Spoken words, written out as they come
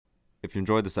If you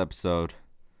enjoyed this episode,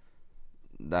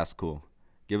 that's cool.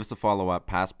 Give us a follow at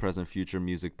Past, Present, Future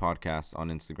Music Podcast on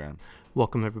Instagram.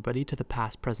 Welcome, everybody, to the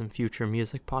Past, Present, Future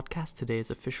Music Podcast. Today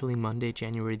is officially Monday,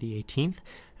 January the 18th,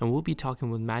 and we'll be talking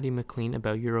with Matti McLean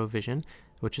about Eurovision,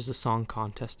 which is a song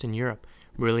contest in Europe.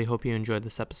 Really hope you enjoyed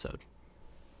this episode.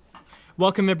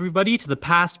 Welcome, everybody, to the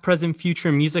Past, Present,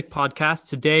 Future Music Podcast.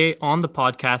 Today on the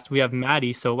podcast, we have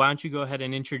Matti, so why don't you go ahead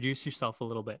and introduce yourself a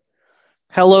little bit?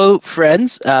 Hello,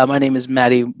 friends. My name is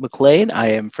Matti McLean. I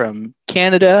am from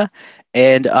Canada,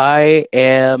 and I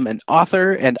am an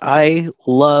author, and I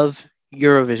love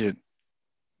Eurovision.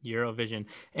 Eurovision.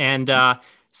 And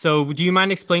so do you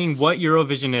mind explaining what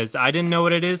Eurovision is? I didn't know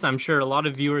what it is. I'm sure a lot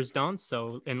of viewers don't,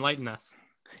 so enlighten us.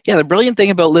 Yeah, the brilliant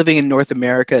thing about living in North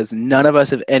America is none of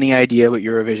us have any idea what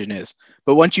Eurovision is.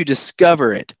 But once you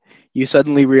discover it, you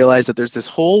suddenly realize that there's this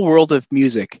whole world of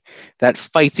music that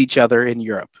fights each other in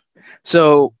Europe.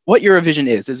 So what Eurovision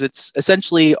is it's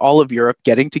essentially all of Europe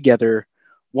getting together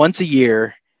once a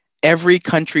year. Every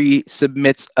country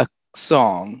submits a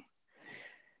song.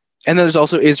 And then there's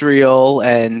also Israel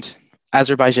and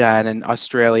Azerbaijan and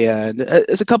Australia and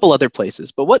there's a couple other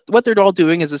places. But what they're all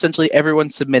doing is essentially everyone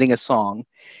submitting a song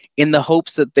in the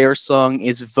hopes that their song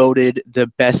is voted the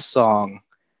best song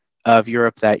of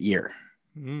Europe that year.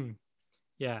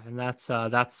 Yeah, and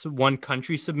that's one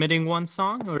country submitting one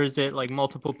song, or is it like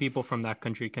multiple people from that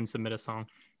country can submit a song?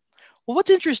 Well, what's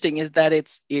interesting is that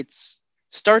it's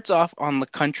starts off on the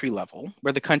country level,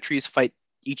 where the countries fight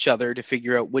each other to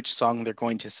figure out which song they're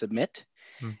going to submit.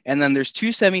 And then there's two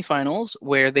semifinals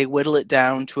where they whittle it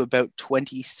down to about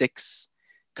 26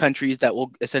 countries that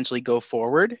will essentially go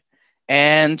forward.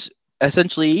 And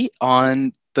essentially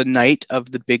on the night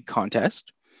of the big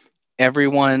contest,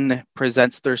 everyone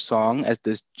presents their song as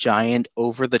this giant,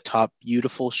 over-the-top,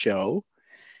 beautiful show.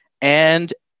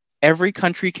 And every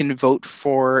country can vote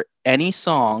for any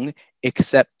song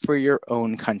except for your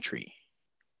own country.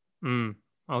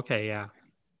 Okay, yeah.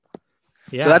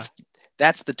 So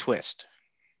that's the twist.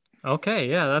 Okay,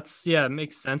 yeah, it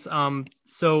makes sense.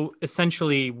 So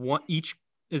essentially,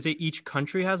 each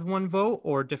country has one vote,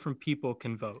 or different people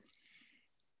can vote?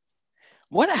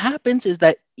 What happens is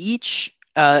that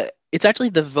it's actually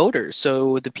the voters.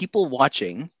 So the people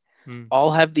watching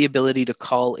all have the ability to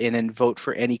call in and vote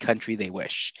for any country they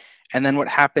wish. And then what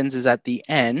happens is at the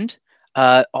end,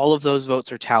 all of those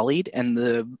votes are tallied, and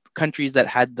the countries that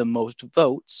had the most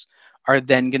votes are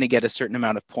then going to get a certain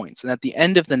amount of points. And at the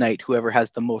end of the night, whoever has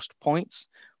the most points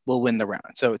will win the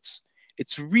round. So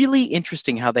it's really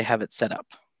interesting how they have it set up.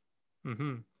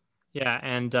 Yeah,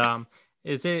 and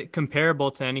is it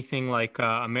comparable to anything like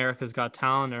America's Got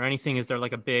Talent or anything? Is there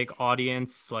like a big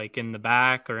audience like in the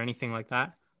back or anything like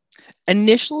that?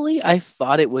 Initially, I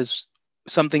thought it was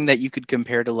something that you could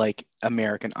compare to like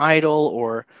American Idol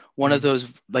or one of those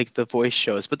like the voice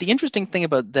shows. But the interesting thing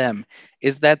about them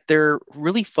is that they're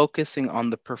really focusing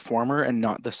on the performer and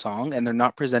not the song, and they're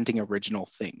not presenting original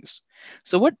things.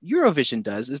 So what Eurovision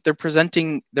does is they're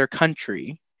presenting their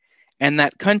country, and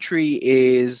that country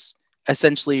is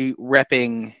essentially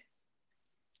repping,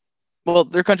 well,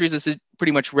 their countries is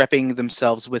pretty much repping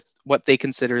themselves with what they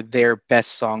consider their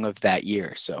best song of that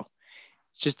year. So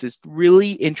it's just this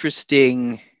really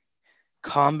interesting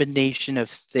combination of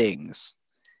things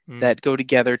that go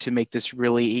together to make this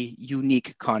really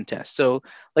unique contest. So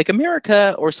like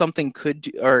America or something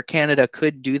or Canada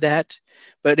could do that,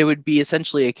 but it would be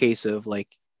essentially a case of like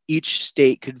each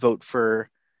state could vote for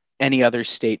any other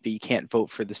state, but you can't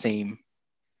vote for the same.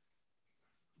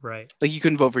 Right. Like you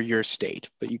couldn't vote for your state,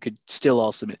 but you could still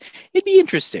all submit. It'd be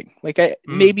interesting. Like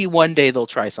maybe one day they'll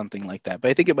try something like that,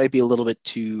 but I think it might be a little bit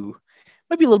too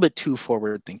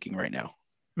forward thinking right now.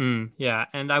 Yeah,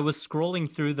 and I was scrolling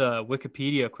through the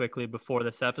Wikipedia quickly before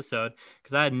this episode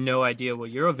because I had no idea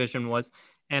what Eurovision was.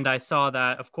 And I saw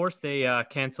that, of course, they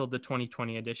canceled the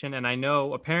 2020 edition. And I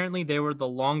know apparently they were the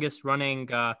longest running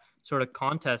sort of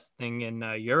contest thing in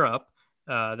Europe.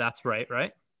 That's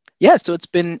right? Yeah, so it's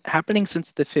been happening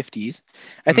since the 50s.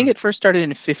 I think it first started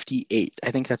in 58. I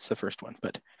think that's the first one,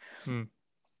 but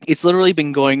it's literally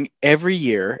been going every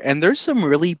year. And there's some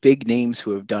really big names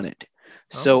who have done it.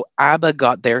 So ABBA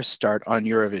got their start on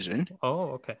Eurovision.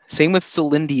 Oh, okay. Same with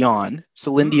Celine Dion.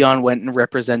 Celine Dion went and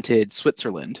represented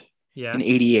Switzerland in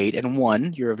 88 and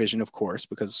won Eurovision, of course,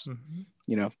 because,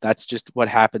 that's just what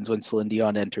happens when Celine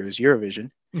Dion enters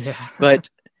Eurovision. Yeah. But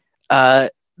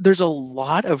there's a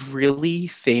lot of really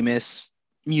famous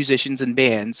musicians and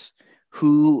bands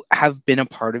who have been a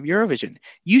part of Eurovision,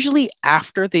 usually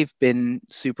after they've been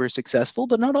super successful,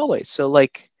 but not always. So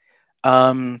like,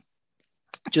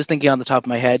 just thinking on the top of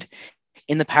my head,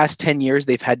 in the past 10 years,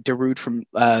 they've had Darude from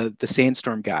the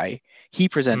Sandstorm guy. He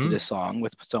presented a Mm. song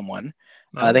with someone.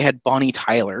 They Oh, had Bonnie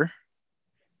Tyler,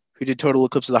 who did Total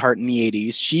Eclipse of the Heart in the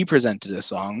 80s. She presented a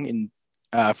song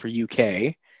for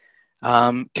UK.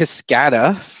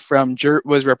 Cascada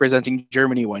was representing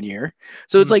Germany one year.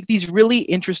 So it's mm. like these really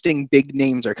interesting big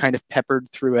names are kind of peppered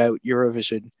throughout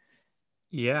Eurovision.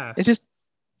 Yeah.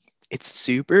 It's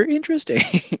super interesting.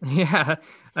 Yeah,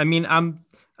 I mean,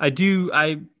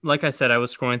 like I said, I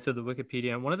was scrolling through the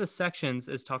Wikipedia, and one of the sections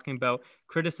is talking about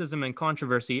criticism and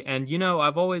controversy. And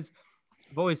I've always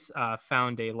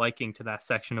found a liking to that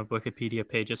section of Wikipedia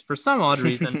pages for some odd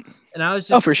reason. And I was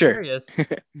Oh, just for sure. curious,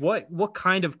 what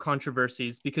kind of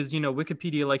controversies? Because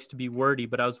Wikipedia likes to be wordy,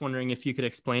 but I was wondering if you could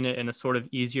explain it in a sort of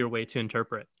easier way to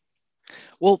interpret.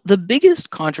 Well, the biggest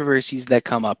controversies that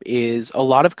come up is a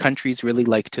lot of countries really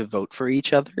like to vote for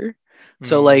each other.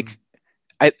 So, Mm,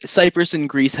 Cyprus and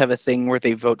Greece have a thing where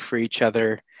they vote for each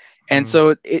other. And mm,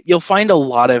 so you'll find a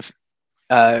lot of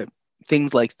uh,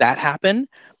 things like that happen.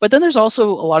 But then there's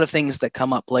also a lot of things that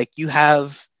come up. Like you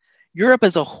have Europe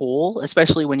as a whole,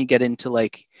 especially when you get into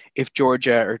like if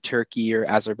Georgia or Turkey or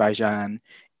Azerbaijan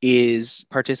is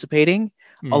participating,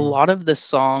 a mm, lot of the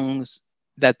songs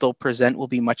that they'll present will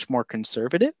be much more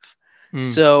conservative. mm.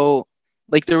 So,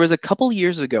 like there was a couple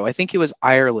years ago, I think it was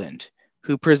Ireland,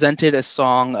 who presented a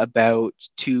song about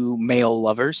two male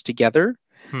lovers together,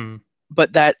 Hmm.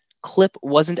 but that clip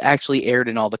wasn't actually aired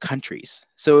in all the countries.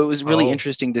 So it was really Oh,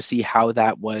 interesting to see how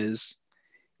that was,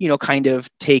 kind of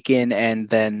taken and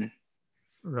then,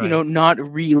 right. not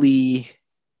really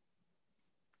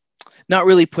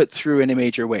put through in a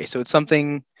major way. So it's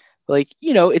something like,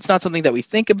 it's not something that we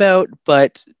think about,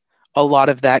 but a lot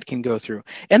of that can go through.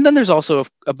 And then there's also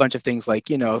a bunch of things like,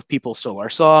 if people stole our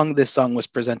song, this song was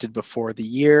presented before the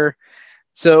year.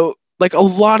 So like a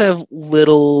lot of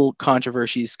little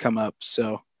controversies come up.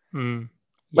 So Mm.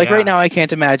 like right Yeah. now, I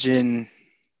can't imagine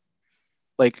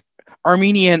like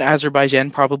Armenia and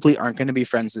Azerbaijan probably aren't going to be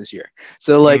friends this year.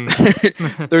 So like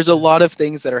Mm. there's a lot of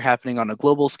things that are happening on a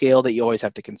global scale that you always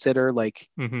have to consider. Like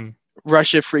Hmm.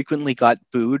 Russia frequently got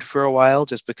booed for a while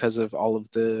just because of all of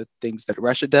the things that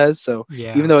Russia does. So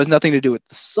even Yeah. though it has nothing to do with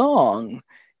the song,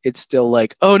 it's still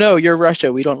like, oh no, you're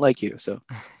Russia, we don't like you. So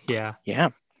Yeah. yeah.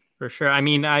 For sure. I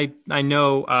mean, I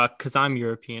know because I'm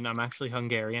European. I'm actually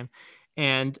Hungarian,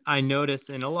 and I notice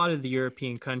in a lot of the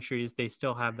European countries they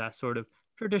still have that sort of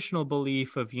traditional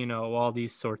belief of all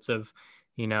these sorts of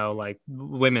like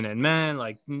women and men,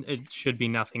 like it should be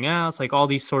nothing else, like all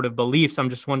these sort of beliefs. I'm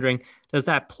just wondering, does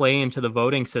that play into the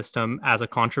voting system as a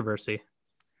controversy?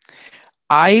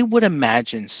 I would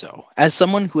imagine so. As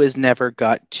someone who has never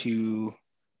got to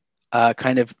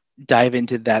kind of dive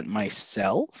into that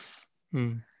myself,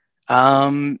 Hmm.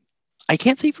 um, I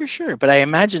can't say for sure, but I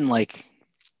imagine like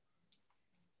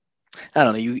I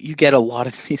don't know. You get a lot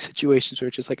of these situations where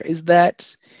it's just like, is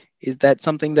that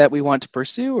something that we want to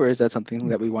pursue, or is that something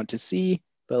that we want to see?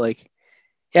 But like,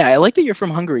 yeah, I like that you're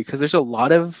from Hungary because there's a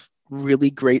lot of really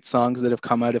great songs that have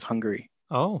come out of Hungary.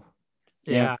 Oh,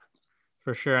 Yeah. yeah.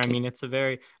 For sure. I mean,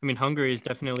 Hungary is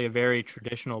definitely a very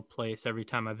traditional place. Every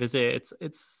time I visit,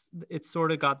 it's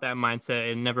sort of got that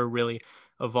mindset. It never really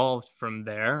evolved from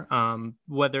there.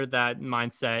 Whether that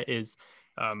mindset is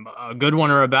a good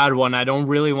one or a bad one, I don't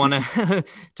really want to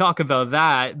talk about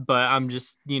that. But I'm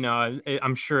just,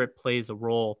 I'm sure it plays a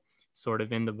role sort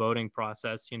of in the voting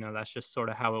process. That's just sort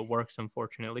of how it works,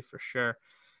 unfortunately, for sure.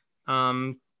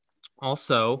 Um,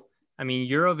 Also, I mean,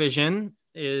 Eurovision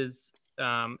is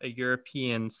a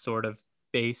European sort of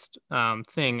based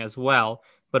thing as well.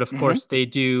 But of Hmm. course, they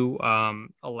do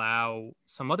allow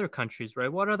some other countries,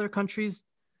 right? What other countries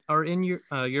are in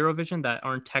Eurovision that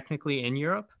aren't technically in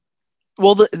Europe?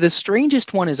 Well, the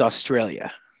strangest one is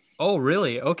Australia. Oh,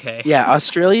 really? Okay. Yeah,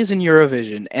 Australia's in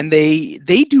Eurovision, and they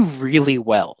do really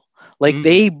well. Like Mm,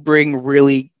 they bring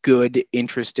really good,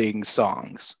 interesting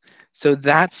songs. So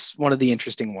that's one of the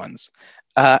interesting ones.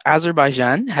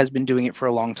 Azerbaijan has been doing it for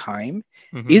a long time.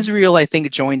 mm-hmm, Israel, I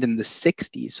think, joined in the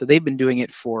 60s. So they've been doing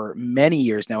it for many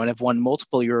years now and have won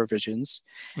multiple Eurovisions.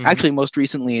 mm-hmm, Actually, most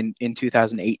recently in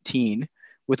 2018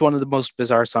 with one of the most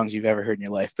bizarre songs you've ever heard in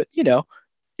your life. But,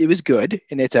 it was good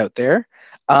and it's out there.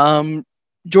 Um,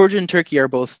 Georgia and Turkey are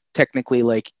both technically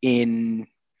like in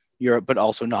Europe, but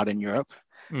also not in Europe.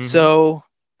 mm-hmm. So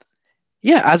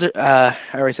yeah, I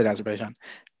already said Azerbaijan.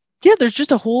 Yeah, there's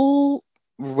just a whole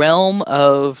realm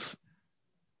of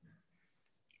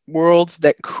worlds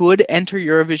that could enter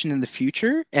Eurovision in the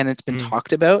future, and it's been Mm,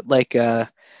 talked about. Like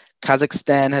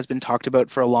Kazakhstan has been talked about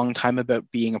for a long time about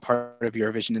being a part of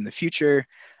Eurovision in the future.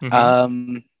 mm-hmm,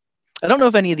 Um, I don't know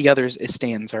if any of the others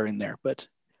stands are in there, but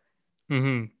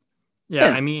mm-hmm. Yeah, Yeah.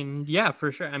 I mean, yeah,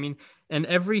 for sure. I mean, and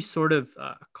every sort of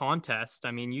contest,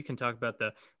 I mean, you can talk about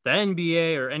the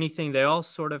NBA or anything. They all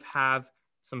sort of have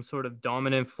some sort of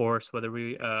dominant force, whether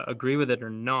we agree with it or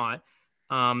not.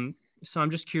 So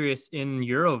I'm just curious, in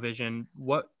Eurovision,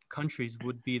 what countries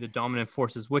would be the dominant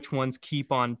forces? Which ones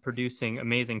keep on producing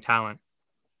amazing talent?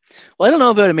 Well, I don't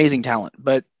know about amazing talent,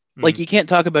 but like Mm, you can't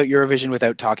talk about Eurovision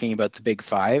without talking about the Big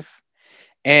Five.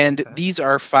 And okay. these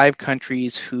are five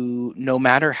countries who, no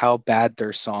matter how bad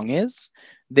their song is,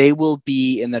 they will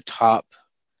be in the top.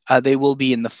 They will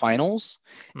be in the finals.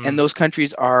 And Mm, those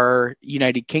countries are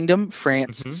United Kingdom,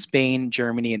 France, mm-hmm, Spain,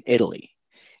 Germany, and Italy.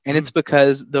 And it's mm,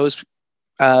 because those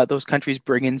countries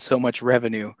bring in so much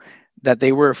revenue that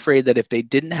they were afraid that if they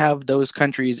didn't have those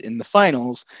countries in the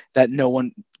finals, that no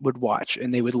one would watch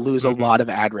and they would lose a mm-hmm, lot of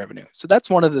ad revenue. So that's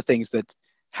one of the things that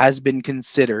has been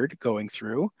considered going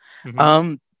through. mm-hmm,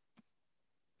 Um,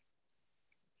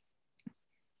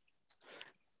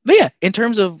 but yeah, in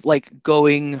terms of like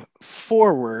going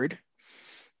forward,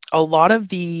 a lot of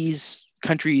these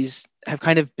countries have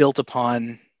kind of built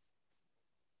upon.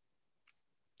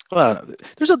 Well,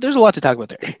 there's a lot to talk about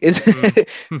there. Is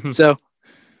mm. so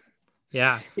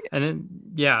Yeah. And then,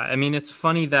 yeah, I mean, it's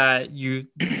funny that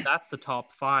that's the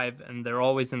top five and they're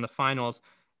always in the finals.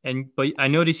 But I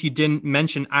noticed you didn't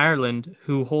mention Ireland,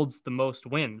 who holds the most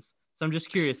wins. So I'm just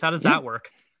curious, how does yeah. that work?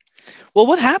 Well,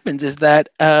 what happens is that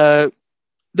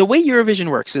the way Eurovision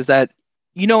works is that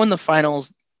in the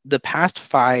finals, the past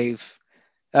five,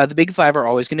 the big five are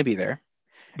always going to be there,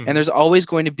 and Hmm. there's always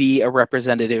going to be a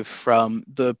representative from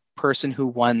the person who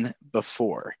won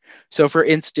before. So, for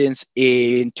instance,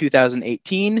 in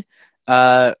 2018,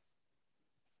 uh,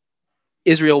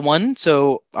 Israel won.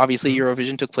 So obviously Hmm.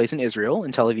 Eurovision took place in Israel,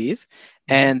 in Tel Aviv. Hmm.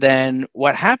 And then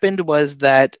what happened was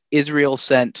that Israel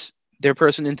sent their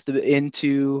person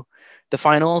into the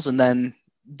finals, and then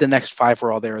the next five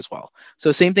were all there as well.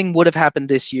 So same thing would have happened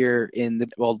this year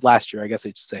last year, I guess I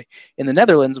should say, in the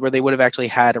Netherlands, where they would have actually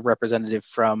had a representative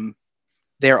from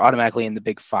there automatically in the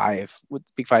big five, with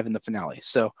big five in the finale.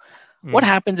 So what Mm.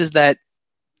 happens is that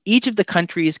each of the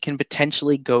countries can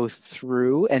potentially go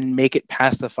through and make it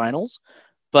past the finals,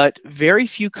 but very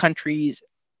few countries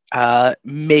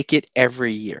make it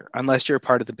every year unless you're a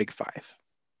part of the big five.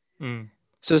 Mm.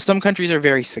 So some countries are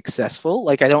very successful.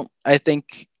 Like I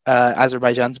think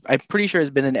I'm pretty sure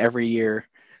has been in every year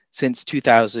since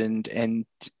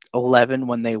 2011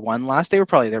 when they won last. They were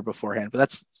probably there beforehand, but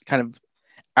that's kind of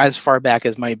as far back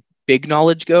as my big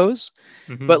knowledge goes.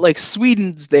 Hmm. But like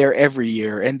Sweden's there every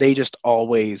year, and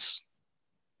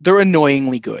they're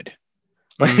annoyingly good.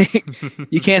 Mm. Like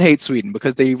you can't hate Sweden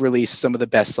because they release some of the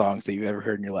best songs that you've ever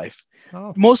heard in your life.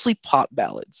 Oh. Mostly pop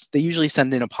ballads. They usually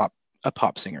send in a pop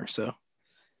singer. So,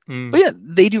 but Mm. yeah,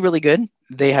 they do really good.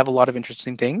 They have a lot of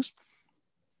interesting things.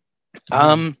 Mm.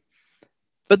 Um,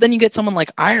 but then you get someone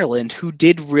like Ireland who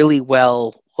did really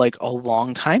well like a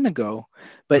long time ago,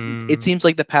 but it Mm. seems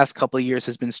like the past couple of years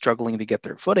has been struggling to get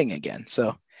their footing again.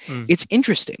 So Mm. it's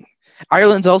interesting.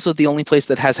 Ireland's also the only place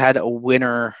that has had a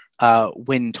winner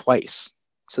win twice.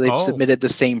 So they've Oh. submitted the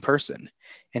same person,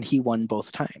 and he won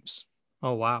both times.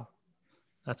 Oh, wow.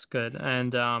 That's good.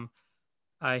 And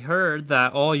I heard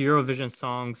that all Eurovision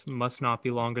songs must not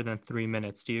be longer than 3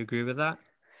 minutes. Do you agree with that?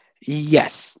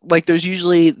 Yes, like there's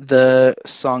usually the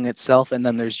song itself, and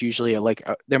then there's usually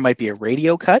there might be a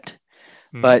radio cut,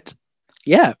 Mm. but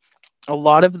yeah, a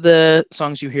lot of the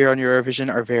songs you hear on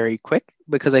Eurovision are very quick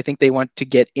because I think they want to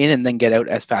get in and then get out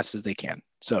as fast as they can.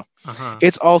 So Uh-huh.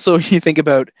 it's also you think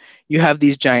about you have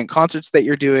these giant concerts that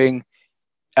you're doing.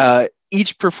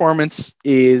 Each performance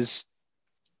is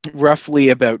roughly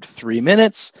about 3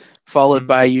 minutes, followed Mm.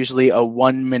 by usually a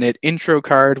 1 minute intro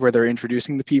card where they're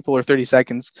introducing the people or 30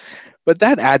 seconds. But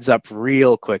that adds up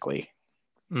real quickly.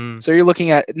 Mm. So you're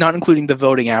looking at not including the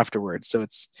voting afterwards. So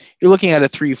you're looking at a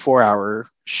 3-4 hour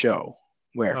show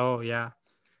where, Oh, yeah.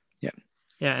 yeah.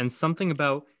 Yeah, and something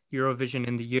about Eurovision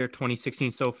in the year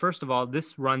 2016. So first of all,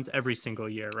 this runs every single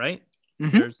year, right?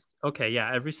 Hmm. There's okay,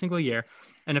 yeah, every single year.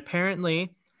 And apparently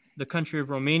the country of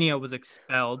Romania was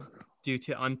expelled due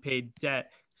to unpaid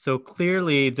debt. So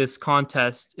clearly this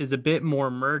contest is a bit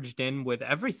more merged in with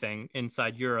everything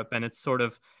inside Europe and it's sort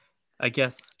of I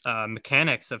guess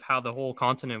mechanics of how the whole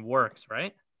continent works,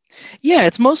 right? Yeah,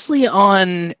 it's mostly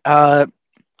on,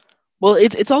 well,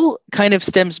 it's all kind of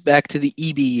stems back to the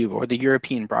EBU or the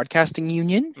European Broadcasting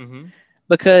Union Mm-hmm.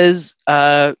 because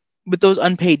with those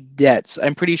unpaid debts,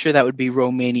 I'm pretty sure that would be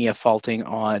Romania faulting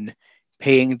on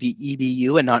paying the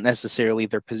EBU and not necessarily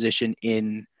their position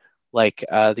in like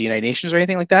the United Nations or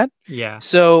anything like that. Yeah.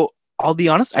 So I'll be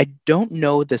honest, I don't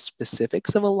know the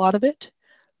specifics of a lot of it,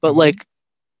 but Mm-hmm. like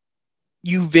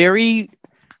you very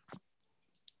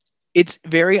it's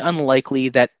very unlikely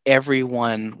that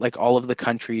everyone, like all of the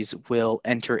countries, will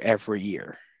enter every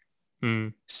year.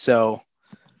 Mm. So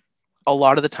a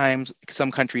lot of the times,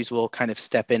 some countries will kind of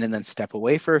step in and then step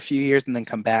away for a few years and then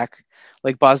come back.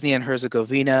 Like Bosnia and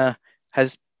Herzegovina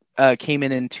has came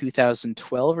in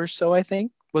 2012 or so, I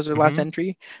think, was their last Mm-hmm.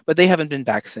 entry, but they haven't been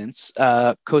back since.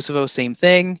 Kosovo, same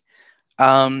thing.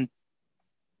 Um,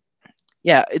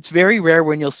 yeah, it's very rare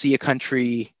when you'll see a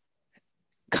country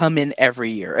come in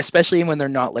every year, especially when they're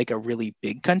not like a really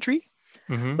big country.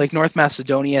 Mm-hmm. Like North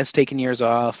Macedonia has taken years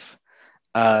off.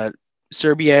 Uh,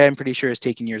 Serbia, I'm pretty sure, has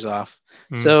taken years off.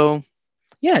 Mm. So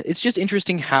yeah, it's just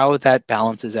interesting how that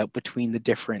balances out between the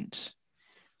different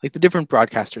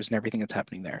broadcasters and everything that's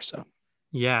happening there. So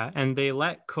Yeah, and they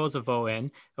let Kosovo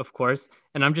in, of course.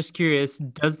 And I'm just curious,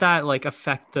 does that like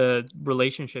affect the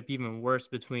relationship even worse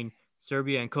between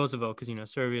Serbia and Kosovo? Because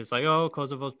Serbia is like, oh,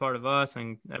 Kosovo's part of us,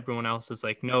 and everyone else is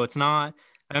like, no, it's not.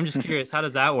 I'm just curious, how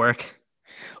does that work?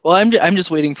 well, I'm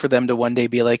just waiting for them to one day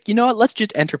be like, you know what, let's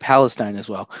just enter Palestine as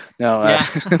well. No, Yeah.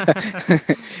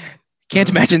 can't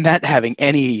Uh, imagine that having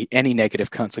any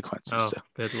negative consequences. oh, So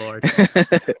good Lord.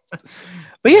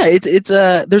 but yeah, it's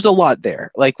there's a lot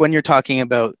there. Like when you're talking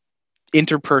about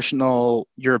interpersonal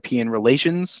European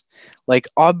relations, like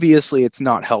obviously it's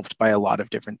not helped by a lot of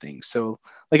different things. So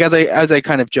like as I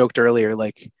kind of joked earlier,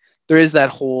 like there's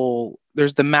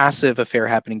the massive affair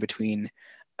happening between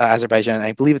Azerbaijan and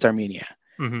I believe it's Armenia,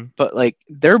 Hmm. but like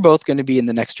they're both going to be in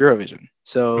the next Eurovision.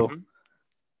 So Hmm.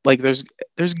 like there's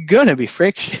gonna be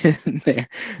friction there.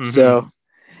 Hmm. So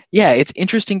yeah, it's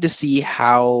interesting to see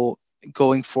how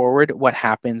going forward what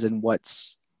happens and what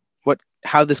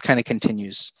how this kind of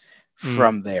continues Mm.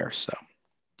 from there. So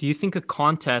Do you think a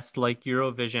contest like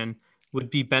Eurovision would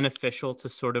be beneficial to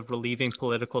sort of relieving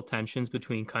political tensions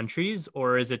between countries,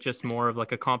 or is it just more of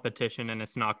like a competition and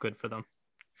it's not good for them?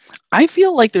 I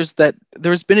feel like there's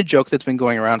been a joke that's been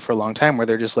going around for a long time where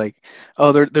they're just like,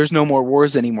 oh, there's no more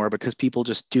wars anymore because people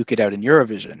just duke it out in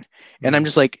Eurovision. And I'm Mm.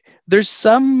 just like, there's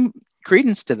some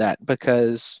credence to that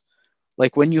because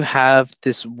like when you have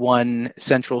this one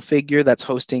central figure that's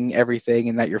hosting everything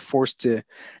and that you're forced to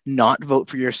not vote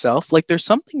for yourself, like there's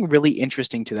something really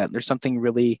interesting to that. There's something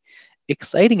really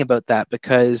exciting about that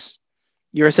because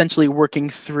you're essentially working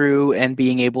through and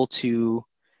being able to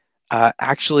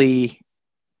actually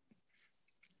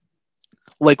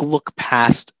like look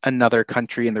past another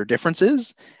country and their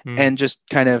differences Mm. and just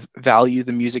kind of value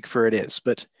the music for it is.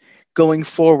 But going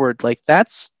forward, like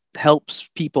that's helps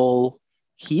people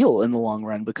heal in the long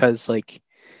run because like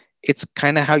it's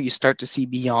kind of how you start to see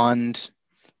beyond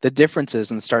the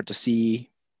differences and start to see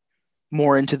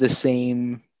more into the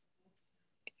same,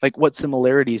 like what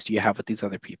similarities do you have with these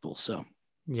other people. So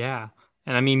Yeah.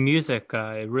 And I mean, music,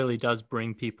 it really does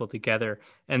bring people together.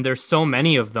 And there's so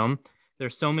many of them.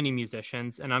 There's so many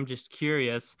musicians. And I'm just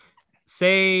curious,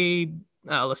 say,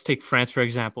 let's take France, for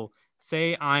example.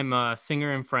 Say I'm a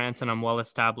singer in France and I'm well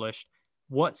established.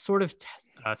 What sort of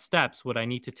steps would I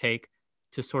need to take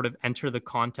to sort of enter the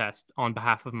contest on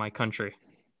behalf of my country?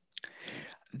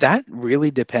 that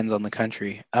really depends on the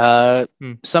country.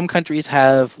 Hmm. Some countries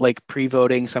have like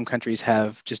pre-voting. Some countries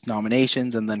have just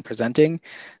nominations and then presenting.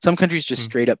 Some countries just Hmm.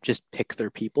 straight up just pick their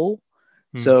people.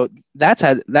 Hmm. So that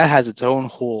has its own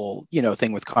whole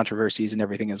thing with controversies and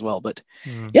everything as well. But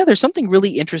Hmm. yeah, there's something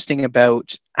really interesting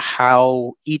about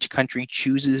how each country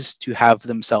chooses to have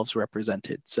themselves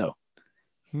represented. So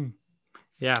Hmm.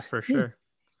 Yeah, for yeah. sure.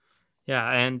 Yeah,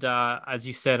 and as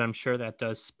you said, I'm sure that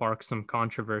does spark some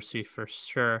controversy for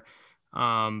sure.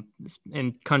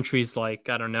 In countries like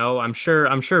I don't know, I'm sure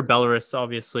Belarus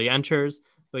obviously enters,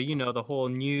 but the whole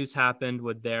news happened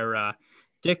with their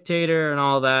dictator and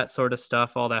all that sort of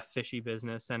stuff, all that fishy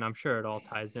business, and I'm sure it all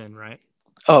ties in, right?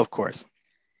 Oh, of course.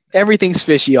 Everything's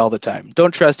fishy all the time.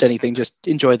 Don't trust anything. Just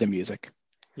enjoy the music.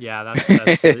 Yeah,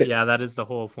 yeah, that is the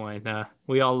whole point.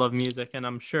 We all love music, and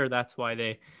I'm sure that's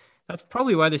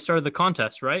probably why they started the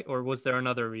contest, right? Or was there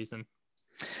another reason?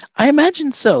 I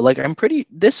imagine so. Like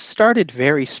this started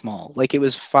very small. Like it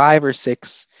was five or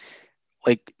six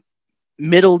like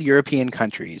middle European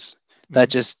countries that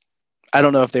Mm. just I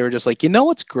don't know if they were just like,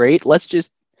 what's great? Let's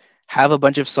just have a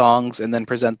bunch of songs and then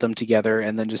present them together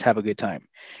and then just have a good time.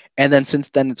 And then since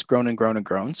then it's grown and grown and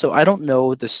grown. So I don't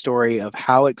know the story of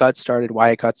how it got started, why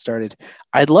it got started.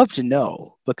 I'd love to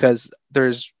know because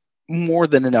there's more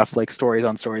than enough like stories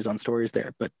on stories on stories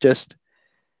there. But just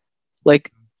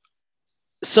like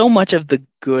so much of the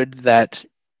good that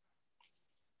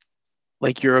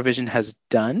like Eurovision has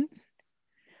done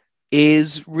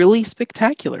is really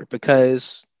spectacular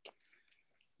because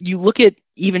you look at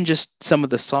even just some of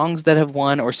the songs that have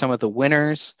won or some of the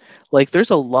winners. Like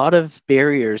there's a lot of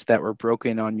barriers that were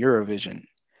broken on Eurovision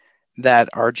that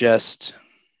are just,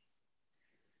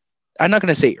 I'm not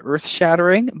going to say earth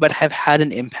shattering, but have had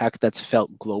an impact that's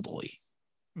felt globally.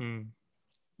 Mm.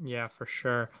 Yeah, for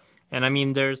sure. And I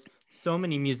mean, there's so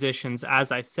many musicians,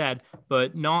 as I said,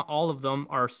 but not all of them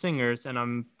are singers. And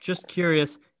I'm just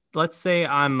curious, let's say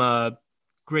I'm a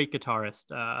great guitarist.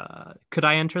 Could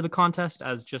I enter the contest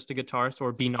as just a guitarist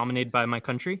or be nominated by my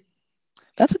country?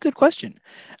 That's a good question.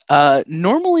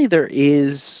 Normally there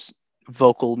is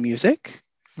vocal music.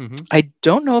 Mm-hmm. I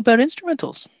don't know about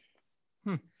instrumentals.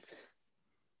 Hmm.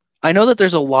 I know that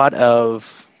there's a lot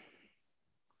of,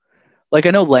 like,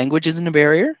 I know language isn't a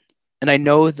barrier, and I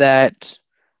know that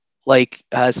like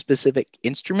specific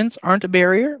instruments aren't a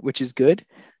barrier, which is good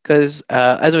because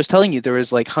as I was telling you, there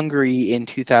was like Hungary in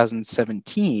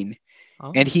 2017,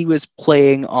 and Oh. he was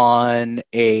playing on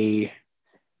a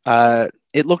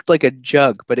it looked like a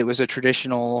jug, but it was a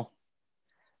traditional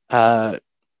uh,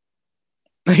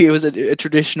 it was a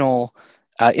traditional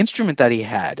instrument that he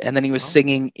had, and then he was Oh.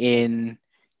 singing in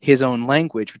his own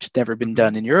language, which had never been Mm-hmm.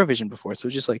 done in Eurovision before. So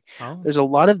it's just like Oh. there's a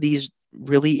lot of these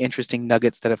really interesting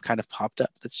nuggets that have kind of popped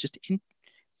up. That's just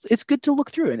it's good to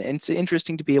look through, and it's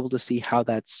interesting to be able to see how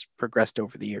that's progressed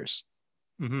over the years.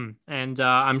 Mm-hmm. And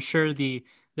I'm sure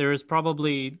there is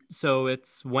probably, so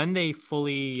it's when they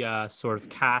fully sort of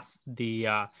cast the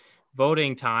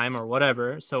voting time or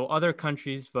whatever. So other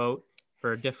countries vote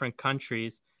for different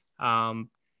countries. Um,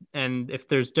 and if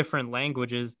there's different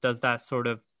languages, does that sort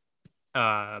of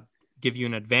uh, give you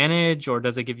an advantage or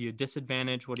does it give you a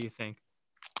disadvantage? What do you think?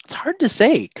 It's hard to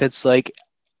say because like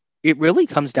it really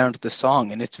comes down to the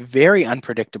song, and it's very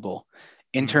unpredictable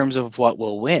in Mm, terms of what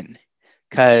will win.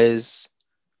 Because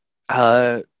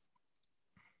uh,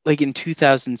 like in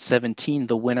 2017,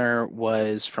 the winner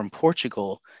was from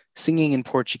Portugal, singing in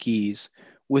Portuguese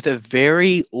with a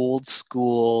very old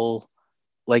school,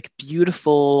 like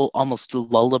beautiful, almost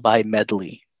lullaby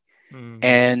medley. mm,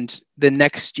 And the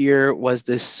next year was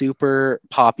this super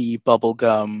poppy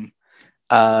bubblegum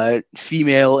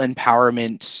female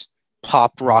empowerment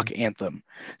pop mm, rock anthem.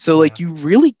 So yeah. like you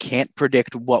really can't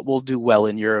predict what will do well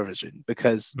in Eurovision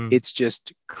because Mm, it's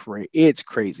just it's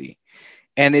crazy.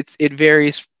 And it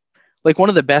varies. Like one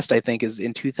of the best I think is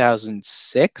in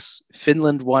 2006,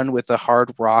 Finland won with a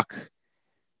hard rock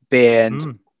band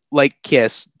mm, like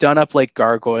Kiss, done up like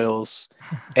gargoyles,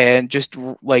 and just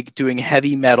like doing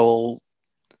heavy metal,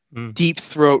 mm. deep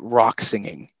throat rock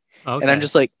singing. And I'm Okay.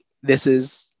 just like, this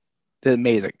is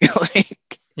amazing.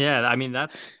 Like, Yeah, I mean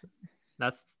that's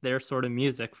their sort of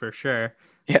music for sure.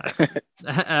 yeah.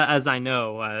 I, as I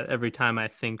know, every time I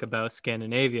think about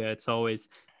Scandinavia, it's always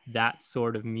that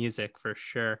sort of music for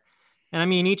sure. And I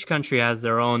mean, each country has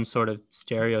their own sort of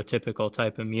stereotypical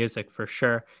type of music for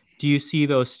sure. Do you see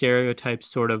those stereotypes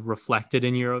sort of reflected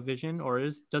in Eurovision, or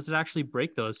does it actually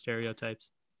break those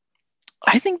stereotypes?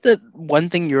 I think that one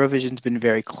thing Eurovision's been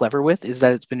very clever with is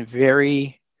that it's been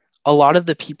a lot of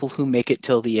the people who make it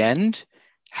till the end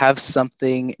have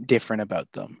something different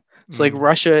about them. So like Mm,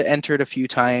 Russia entered a few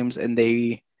times and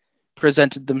they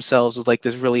presented themselves as like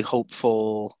this really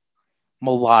hopeful,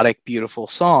 melodic, beautiful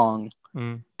song.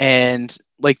 mm, And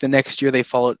like the next year they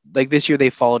followed, like this year they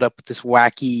followed up with this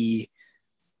wacky,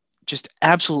 just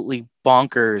absolutely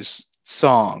bonkers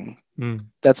song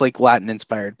mm. that's like Latin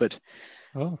inspired. But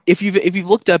Oh. if you've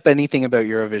looked up anything about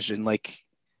Eurovision, like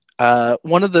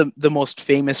one of the most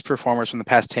famous performers from the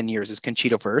past 10 years is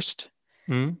Conchita Wurst,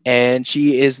 Mm, and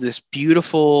she is this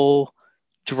beautiful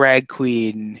drag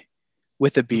queen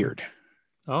with a mm. beard.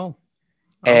 Oh.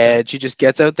 Okay. And she just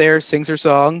gets out there, sings her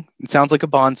song. It sounds like a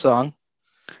Bond song.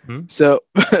 Mm, So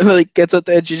like gets out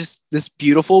there, and she's just this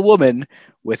beautiful woman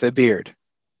with a beard.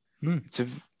 mm. It's a,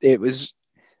 it was,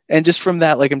 and just from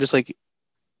that, like I'm just like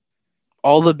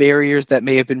all the barriers that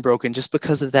may have been broken just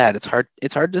because of that.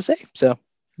 It's hard to say. So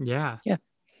Yeah. yeah.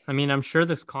 I mean, I'm sure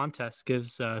this contest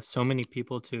gives so many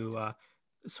people to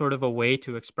sort of a way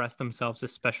to express themselves,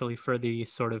 especially for the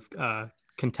sort of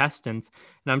contestants.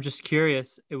 And I'm just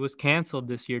curious, it was canceled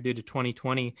this year due to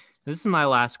 2020. This is my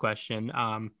last question.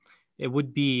 It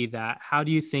would be that how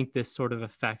do you think this sort of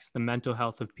affects the mental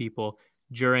health of people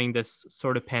during this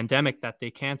sort of pandemic that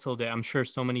they canceled it? I'm sure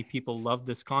so many people love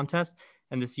this contest.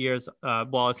 And this year's,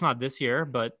 well, it's not this year,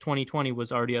 but 2020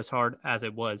 was already as hard as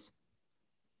it was.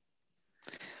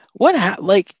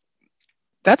 Like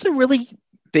that's a really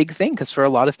big thing because for a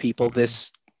lot of people Mm-hmm.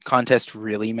 this contest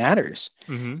really matters.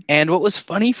 Mm-hmm. And what was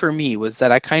funny for me was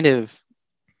that I kind of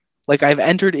like I've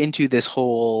entered into this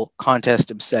whole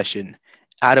contest obsession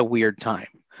at a weird time.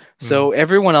 Mm-hmm. So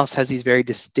everyone else has these very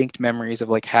distinct memories of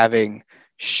like having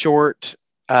short,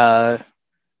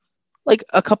 like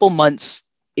a couple months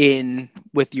in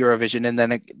with Eurovision, and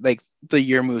then like the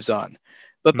year moves on.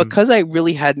 But Mm. because I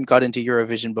really hadn't got into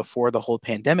Eurovision before the whole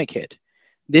pandemic hit,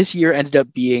 this year ended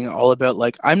up being all about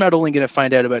like, I'm not only going to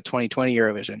find out about 2020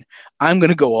 Eurovision, I'm going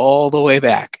to go all the way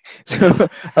back. So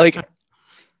like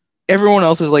everyone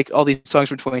else is like all these songs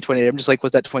from 2020. I'm just like,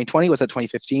 was that 2020? Was that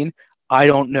 2015? I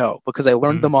don't know, because I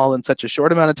learned Mm. them all in such a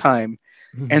short amount of time,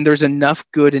 Mm. and there's enough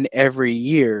good in every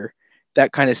year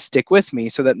that kind of stick with me,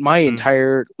 so that my Mm.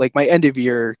 entire, like, my end of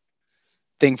year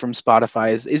thing from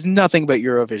Spotify is nothing but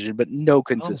Eurovision, but no Oh,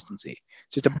 consistency.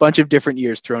 It's just a bunch of different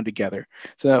years thrown together.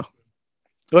 So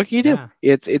what can you do? yeah.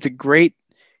 It's a great,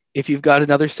 if you've got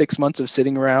another 6 months of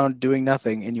sitting around doing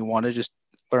nothing and you want to just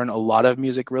learn a lot of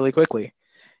music really quickly,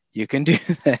 you can do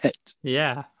that.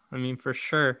 Yeah. I mean, for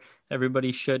sure,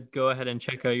 everybody should go ahead and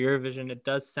check out Eurovision. It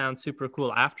does sound super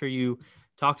cool. After you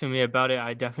talk to me about it,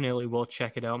 I definitely will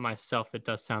check it out myself. It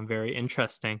does sound very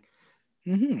interesting.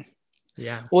 Hmm.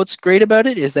 Yeah. What's great about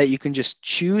it is that you can just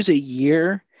choose a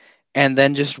year and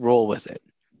then just roll with it,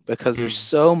 because there's Mm.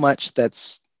 so much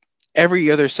that's, every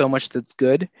year there's so much that's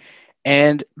good,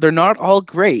 and they're not all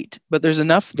great, but there's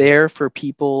enough there for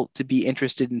people to be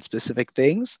interested in specific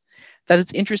things that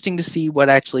it's interesting to see what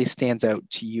actually stands out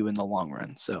to you in the long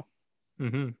run. So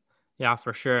Mm-hmm. Yeah,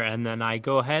 for sure. And then I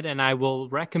go ahead and I will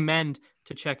recommend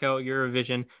to check out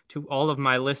Eurovision to all of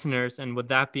my listeners. And with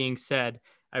that being said,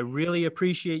 I really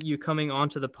appreciate you coming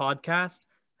onto the podcast.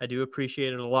 I do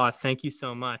appreciate it a lot. Thank you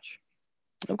so much.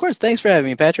 of course, thanks for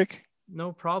having me, Patrick.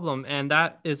 No problem. And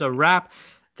that is a wrap.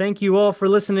 Thank you all for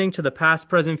listening to the Past,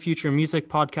 Present, Future Music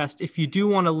Podcast. If you do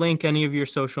want to link any of your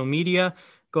social media,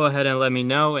 go ahead and let me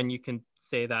know. And you can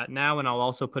say that now, and I'll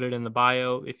also put it in the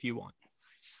bio if you want.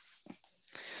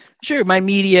 Sure, my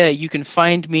media, you can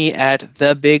find me at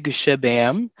The Big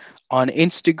Shabam on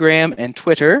Instagram and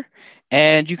Twitter.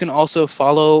 And you can also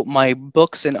follow my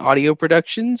books and audio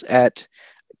productions at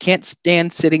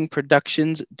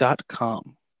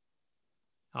can'tstandsittingproductions.com.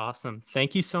 Awesome.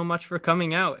 Thank you so much for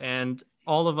coming out. And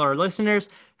all of our listeners,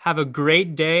 have a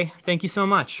great day. Thank you so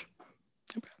much.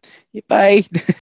 Bye.